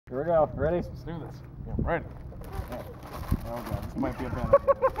Here we go. Ready? Let's do this. Yeah, ready. Yeah. Oh god, this might be a bad idea.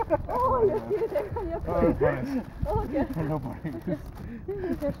 Oh, you're kidding. You're Oh, kidding. bunnies. Okay. No bunnies.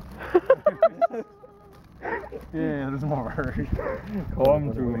 Okay. Yeah, there's more.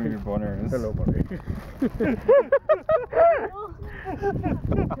 Come to me, bunnies. Hello, bunny.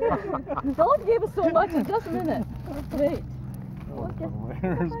 Don't give so much. Just a minute. Wait. Okay.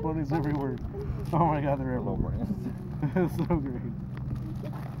 There's bunnies everywhere. Oh my god, they're Hello, everywhere. bunnies. It's so great.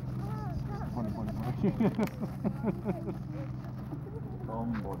 Bunny, bunny, bunny.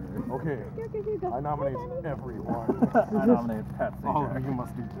 Come, bunnies. Okay, I nominate everyone. I nominate Patsy. All of you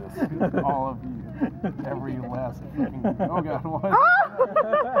must do this. All of you. Every last freaking. Oh god, what?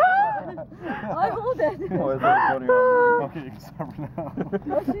 I hold it. Oh, is that bunny on Okay, except for now.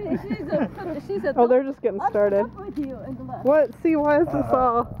 Oh, she's a Oh, they're just getting started. I'm with you in the left. What? See, why is this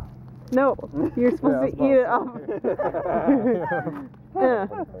all? No, you're supposed to eat it off. Yeah.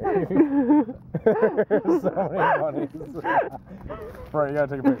 So many bunnies. Right, you gotta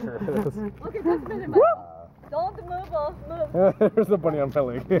take a picture of this. Okay, just a minute. Don't move off. Move. There's a bunny on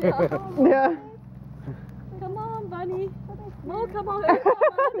belly. Yeah. Come on, bunny. No, come on.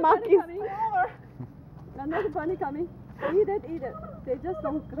 Monkeys. Another bunny coming. Eat it, eat it. They just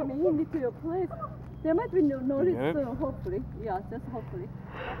don't come into your place. They might be noticed soon, hopefully. Yeah, just hopefully.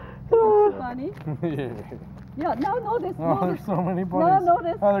 Bunny. Yeah, now notice. Oh, notice. there's so many bunnies. Now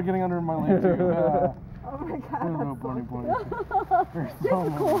notice. Oh, they're getting under my leg too. Oh my god. Hello, bunny, bunny. There's so many.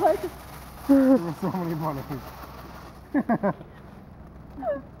 Difficult. There's so many bunnies.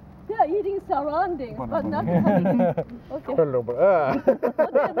 They are eating surroundings, Bunny, but not bunny. coming. Okay. Hello, bunny.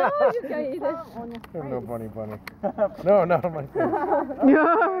 Okay, now you can eat it. Hello, bunny, bunny. No, not on my face.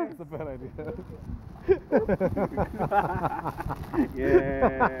 Yeah. It's a bad idea.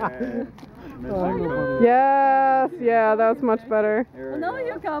 Yeah. Yes. Yeah, that's much better. Well, now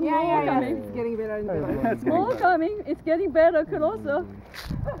you come. More coming. It's getting better and better. That's More coming. It's getting better, closer.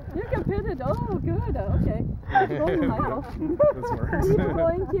 You can pet it. Oh, good. Okay. Keep going, Michael. This works. Keep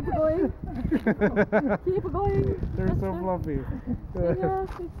going. Keep going. Keep going. They're so fluffy. Yes,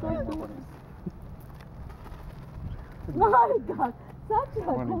 it's so good. My God. Such a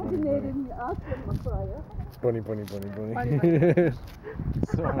Bunny, bunny, coordinated atmosphere. Bunny, bunny, bunny, bunny.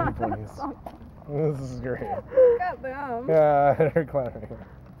 So many bunnies. This is great. Got them. Yeah, they're climbing.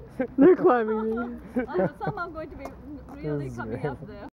 They're climbing me. Some are going to be really This is coming great. up there.